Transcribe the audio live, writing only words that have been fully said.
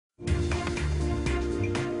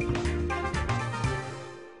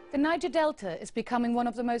Niger Delta is becoming one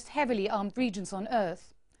of the most heavily armed regions on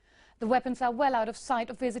earth. The weapons are well out of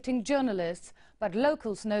sight of visiting journalists, but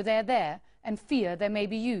locals know they're there and fear they may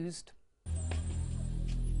be used.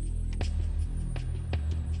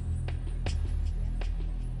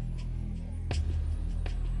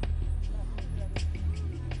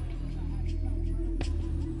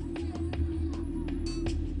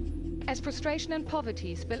 As frustration and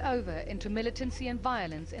poverty spill over into militancy and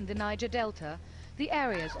violence in the Niger Delta, the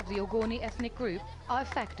areas of the Ogoni ethnic group are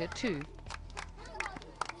affected too.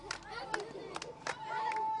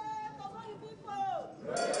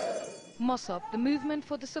 Mossop, the movement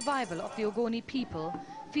for the survival of the Ogoni people,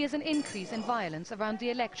 fears an increase in violence around the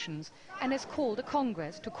elections and has called a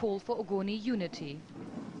congress to call for Ogoni unity.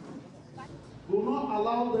 Do not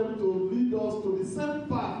allow them to lead us to the same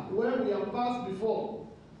path where we have passed before.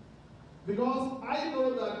 Because I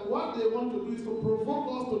know that what they want to do is to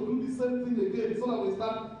provoke us to do the same thing again so that we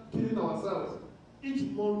start killing ourselves. Each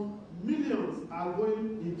month, millions are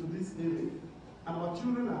going into this area. And our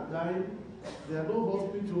children are dying. There are no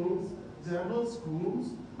hospitals. There are no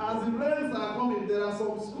schools. As the rains are coming, there are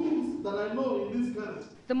some schools that I know in this country.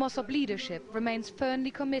 The Mossop leadership remains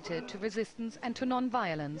firmly committed to resistance and to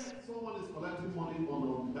non-violence. Someone is collecting money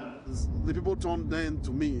on that. The people turn then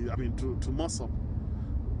to me, to Mossop.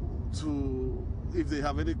 If they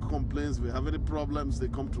have any complaints, if they have any problems, they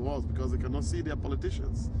come to us because they cannot see their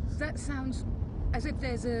politicians. That sounds as if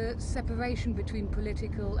there's a separation between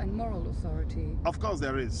political and moral authority. Of course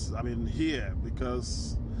there is. Here,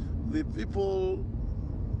 because the people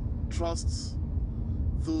trust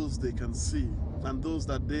those they can see and those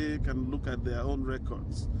that they can look at their own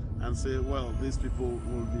records and say, well, these people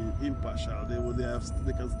will be impartial,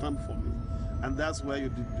 they can stand for me. And that's where you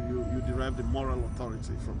derive the moral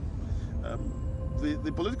authority from.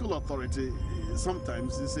 The political authority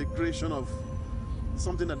sometimes is a creation of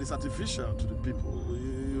something that is artificial to the people.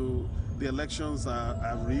 The elections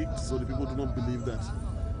are rigged, so the people do not believe that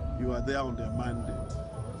you are there on their mandate.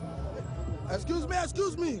 Excuse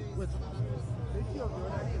me. Wait.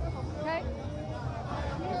 Okay.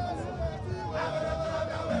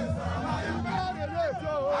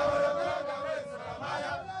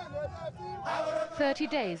 "30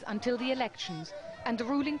 days until the elections, and the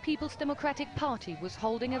ruling People's Democratic Party was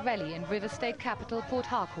holding a rally in River State capital Port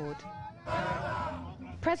Harcourt.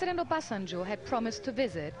 President Obasanjo had promised to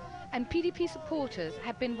visit, and PDP supporters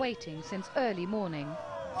had been waiting since early morning.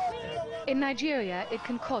 In Nigeria, it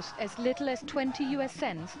can cost as little as 20 US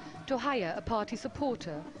cents to hire a party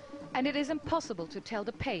supporter, and it is impossible to tell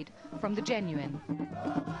the paid from the genuine.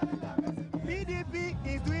 PDP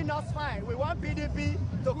is doing us fine. We want PDP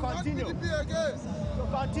to continue. To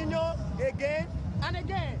continue again and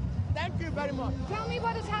again. Thank you very much. Tell me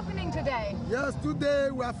what is happening today. Yes, today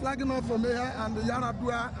we are flagging off from here and the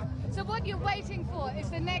Yaradua. So what you're waiting for is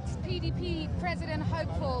the next PDP president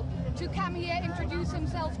hopeful to come here, introduce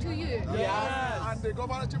himself to you. Yes. And the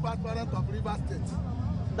governorship aspirant of River State.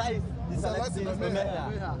 That is the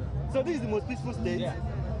mayor. So this is the most peaceful state,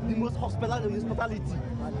 the most hospitality.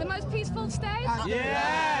 The most peaceful state?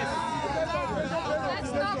 Yes!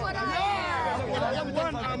 That's not what I hear.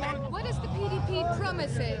 What is the PDP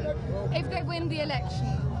promising if they win the election?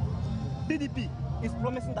 PDP is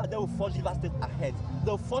promising that they will forge River State ahead.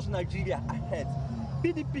 They will forge Nigeria ahead.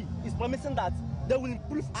 PDP is promising that they will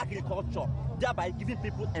improve agriculture, thereby giving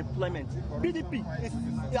people employment. PDP is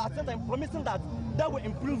at the same time promising that they will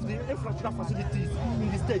improve the infrastructure facilities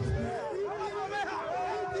in the state.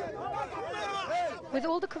 With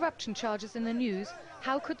all the corruption charges in the news,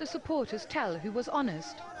 how could the supporters tell who was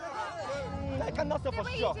honest? I cannot say for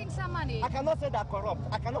sure. They were eating some money. I cannot say they're corrupt.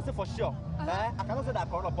 I cannot say for sure. I cannot say they're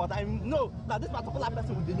corrupt, but I know that this particular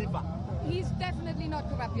person will deliver. He's definitely not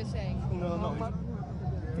corrupt, you're saying? No.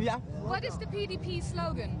 Yeah? What is the PDP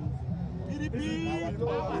slogan? PDP,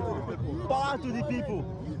 power to the people.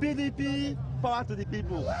 PDP, power to the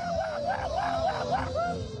people.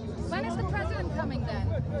 When is the president coming then?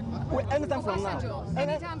 Anytime from now.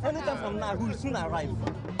 Anytime from now, he will soon arrive.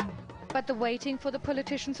 But the waiting for the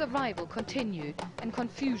politician's arrival continued and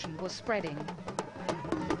confusion was spreading.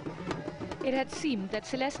 It had seemed that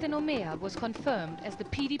Celestine Omea was confirmed as the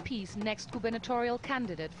PDP's next gubernatorial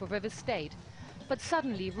candidate for River State, but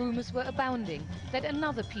suddenly rumors were abounding that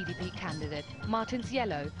another PDP candidate, Martins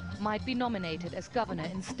Yellow, might be nominated as governor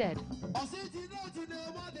instead.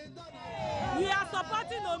 We are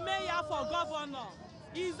supporting Omea for governor.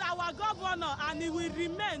 He's our governor and he will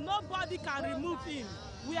remain. Nobody can remove him.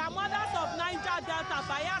 We are mothers of Niger Delta,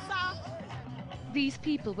 Bayelsa. These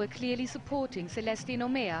people were clearly supporting Celestine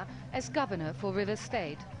Omea as governor for River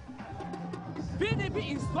State.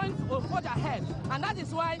 PDP is going to forge ahead, and that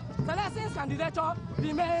is why Celestine's candidature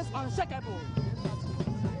remains unshakable.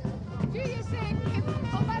 Do you think if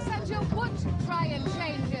Obasanjo would try and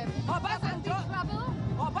change him, Obasanjo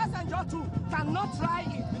too cannot try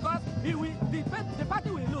it because the party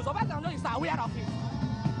will lose. Obasanjo is aware of it.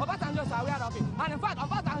 Obasanjo is aware of it. And in fact,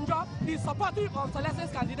 Obasanjo is supportive of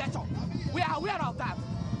Celestine's candidature. We are aware of that,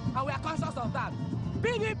 and we are conscious of that.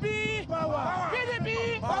 PDP! Power!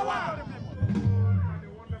 PDP! Power!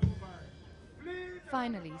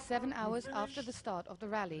 Finally, 7 hours after the start of the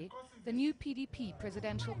rally, the new PDP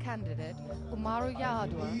presidential candidate, Umaru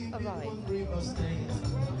Yar'Adua, arrived.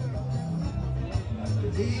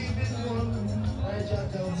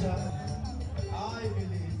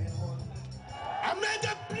 And may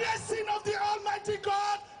the blessing of the Almighty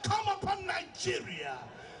God come upon Nigeria.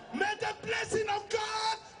 May the blessing of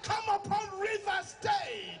God come upon River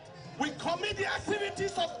State. We commit the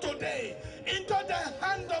activities of today into the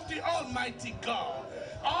hand of the Almighty God.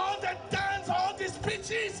 All the dance, all the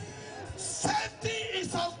speeches, safety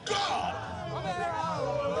is of God.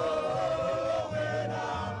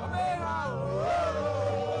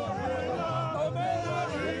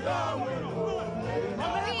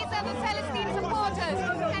 These are the Celestine supporters,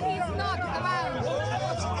 and he's not around.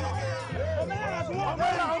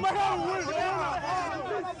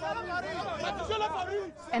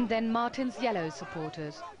 And then Martin's yellow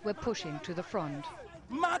supporters were pushing to the front.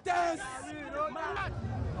 Martins!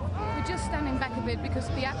 We're just standing back a bit because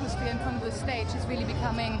the atmosphere in front of the stage is really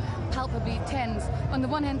becoming palpably tense. On the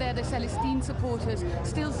one hand, there are the Celestine supporters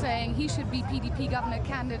still saying he should be PDP governor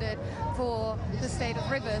candidate for the state of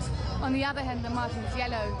Rivers. On the other hand, the Martin's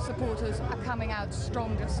yellow supporters are coming out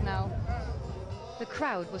strong just now. The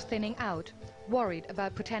crowd was thinning out, worried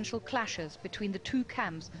about potential clashes between the two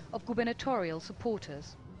camps of gubernatorial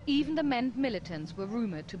supporters. Even the MEND militants were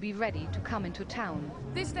rumored to be ready to come into town.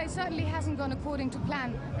 This day certainly hasn't gone according to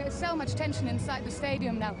plan. There's so much tension inside the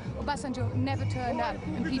stadium now. Obasanjo never turned up,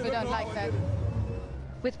 and people don't like that.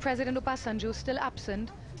 With President Obasanjo still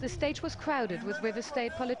absent, the stage was crowded with River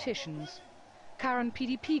State politicians. Current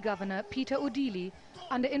PDP Governor Peter Odili,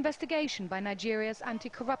 under investigation by Nigeria's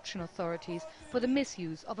anti-corruption authorities for the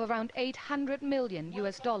misuse of around $800 million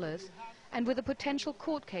and with a potential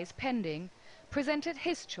court case pending, presented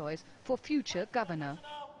his choice for future governor.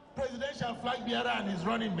 Presidential flag bearer and his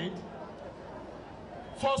running mate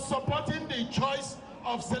for supporting the choice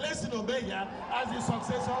of Celestine Obeya as the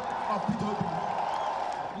successor of Peter Obi.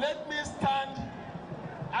 Let me stand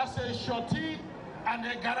as a surety and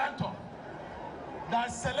a guarantor that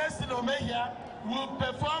Celestine Obeya will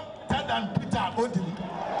perform better than Peter Obi.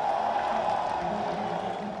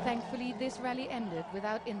 Thankfully, this rally ended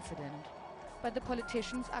without incident. But the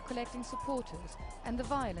politicians are collecting supporters, and the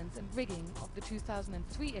violence and rigging of the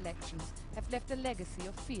 2003 elections have left a legacy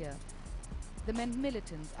of fear. The MEND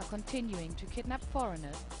militants are continuing to kidnap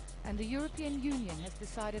foreigners, and the European Union has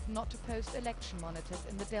decided not to post election monitors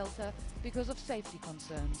in the Delta because of safety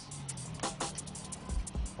concerns.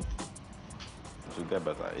 It will get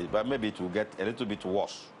better, but maybe it will get a little bit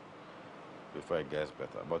worse before it gets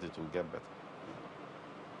better, but it will get better.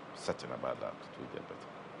 Certain about that, it will get better.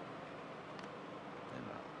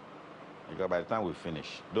 Because by the time we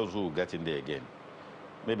finish, those who will get in there again,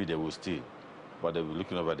 maybe they will steal, but they will be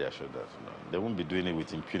looking over their shoulders. They won't be doing it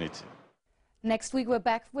with impunity. Next week we're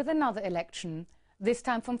back with another election, this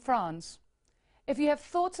time from France. If you have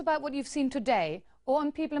thoughts about what you've seen today or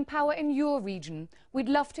on people in power in your region, we'd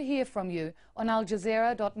love to hear from you on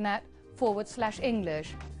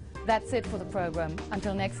aljazeera.net/English. That's it for the program.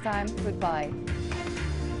 Until next time, goodbye.